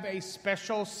have a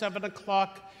special 7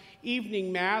 o'clock evening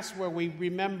mass where we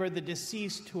remember the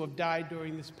deceased who have died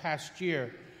during this past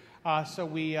year. So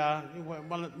we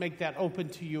want to make that open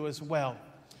to you as well.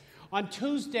 On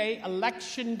Tuesday,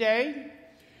 Election Day,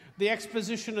 the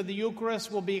exposition of the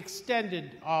Eucharist will be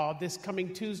extended this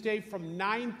coming Tuesday from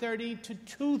 9:30 to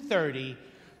 2:30,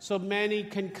 so many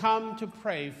can come to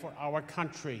pray for our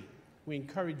country. We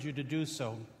encourage you to do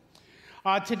so.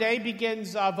 Today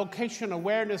begins Vocation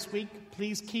Awareness Week.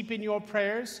 Please keep in your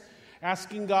prayers,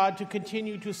 asking God to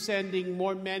continue to sending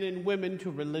more men and women to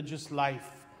religious life.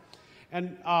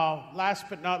 And last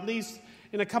but not least,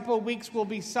 in a couple of weeks, we'll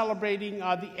be celebrating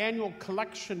the annual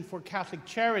collection for Catholic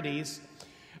Charities.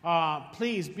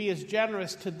 Please be as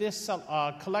generous to this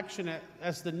collection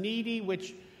as the needy,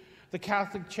 which the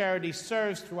Catholic Charity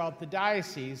serves throughout the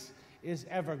diocese, is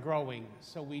ever growing.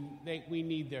 So we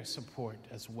need their support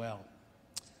as well.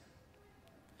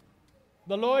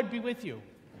 The Lord be with you.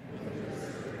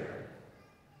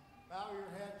 Bow your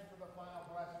heads for the final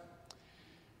blessing.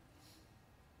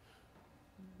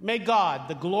 May God,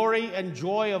 the glory and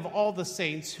joy of all the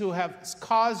saints who have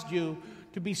caused you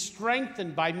to be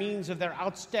strengthened by means of their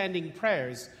outstanding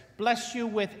prayers, bless you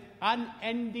with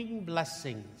unending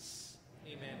blessings.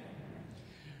 Amen.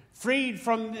 Freed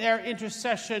from their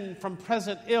intercession from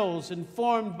present ills,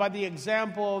 informed by the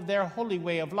example of their holy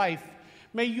way of life,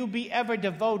 may you be ever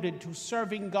devoted to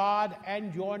serving God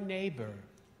and your neighbor.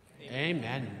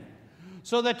 Amen.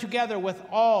 So that together with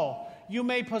all, you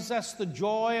may possess the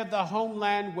joy of the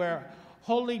homeland where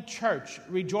Holy Church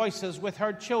rejoices with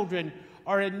her children,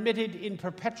 are admitted in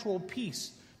perpetual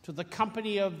peace to the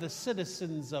company of the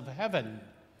citizens of heaven.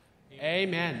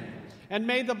 Amen. And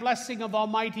may the blessing of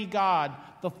Almighty God,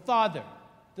 the Father,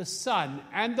 the Son,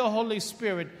 and the Holy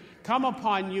Spirit come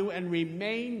upon you and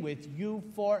remain with you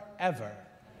forever.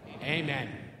 Amen.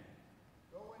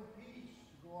 Go in peace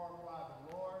to glorify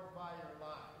the Lord by your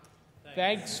life.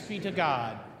 Thanks be to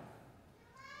God.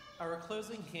 Our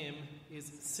closing hymn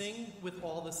is Sing with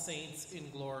All the Saints in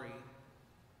Glory.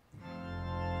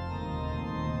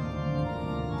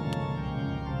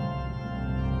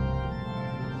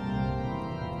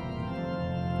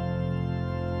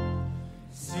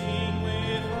 Sing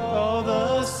with all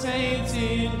the saints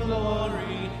in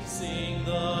glory, sing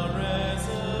the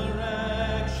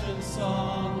resurrection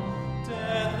song.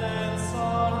 Death and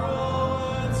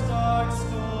sorrow and dark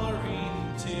story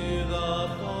to the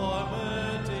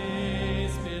former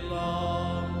days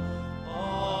belong.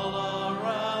 All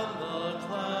around the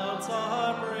clouds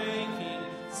are breaking,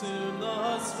 soon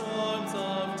the storms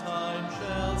of time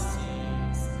shall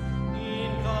cease.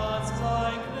 In God's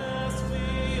likeness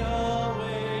we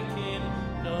awaken,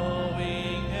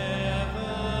 knowing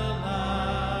everlasting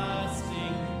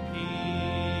peace.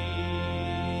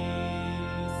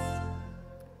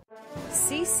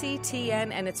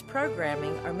 CCTN and its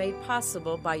programming are made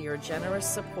possible by your generous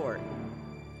support.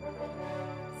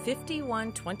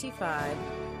 5125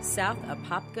 South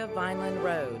Apopka Vineland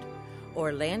Road,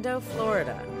 Orlando,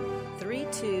 Florida,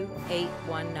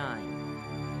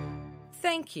 32819.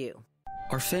 Thank you.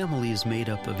 Our family is made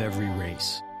up of every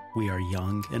race. We are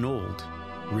young and old,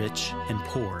 rich and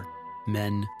poor,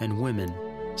 men and women,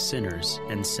 sinners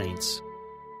and saints.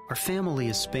 Our family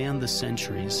has spanned the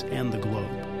centuries and the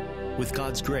globe. With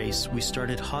God's grace, we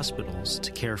started hospitals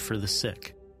to care for the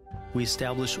sick. We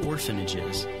establish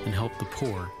orphanages and help the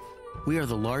poor. We are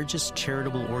the largest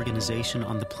charitable organization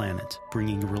on the planet,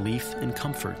 bringing relief and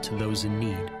comfort to those in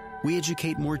need. We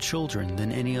educate more children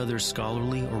than any other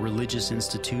scholarly or religious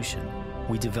institution.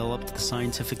 We developed the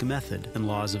scientific method and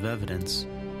laws of evidence.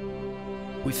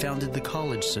 We founded the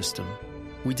college system.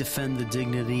 We defend the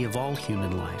dignity of all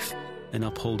human life and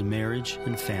uphold marriage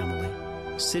and family.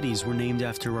 Cities were named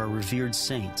after our revered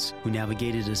saints who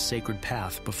navigated a sacred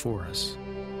path before us.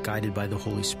 Guided by the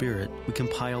Holy Spirit, we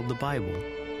compiled the Bible.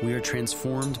 We are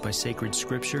transformed by sacred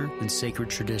scripture and sacred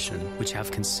tradition, which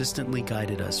have consistently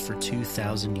guided us for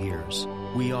 2,000 years.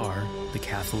 We are the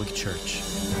Catholic Church.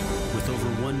 With over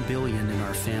 1 billion in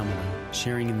our family,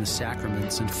 sharing in the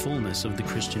sacraments and fullness of the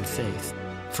Christian faith.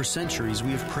 For centuries,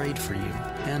 we have prayed for you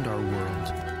and our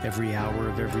world, every hour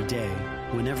of every day,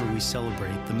 whenever we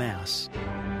celebrate the Mass.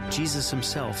 Jesus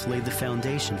himself laid the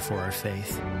foundation for our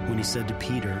faith when he said to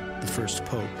Peter, the first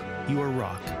pope, "You are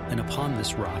rock, and upon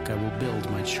this rock I will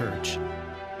build my church."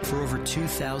 For over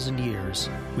 2,000 years,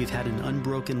 we've had an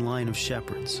unbroken line of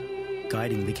shepherds,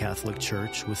 guiding the Catholic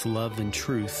Church with love and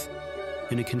truth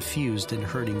in a confused and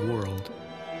hurting world.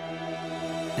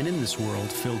 And in this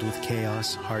world filled with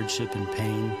chaos, hardship, and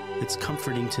pain, it's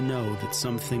comforting to know that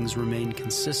some things remain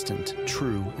consistent,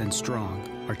 true, and strong,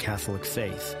 our Catholic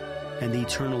faith, and the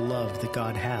eternal love that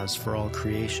God has for all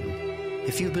creation.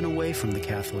 If you've been away from the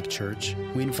Catholic Church,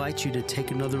 we invite you to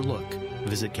take another look.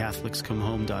 Visit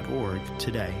CatholicsComeHome.org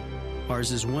today.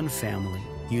 Ours is one family,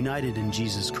 united in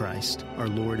Jesus Christ, our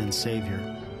Lord and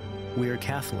Savior. We are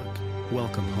Catholic.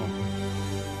 Welcome home.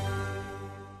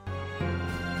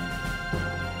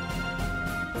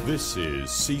 This is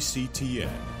CCTN,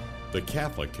 the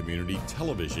Catholic Community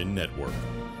Television Network.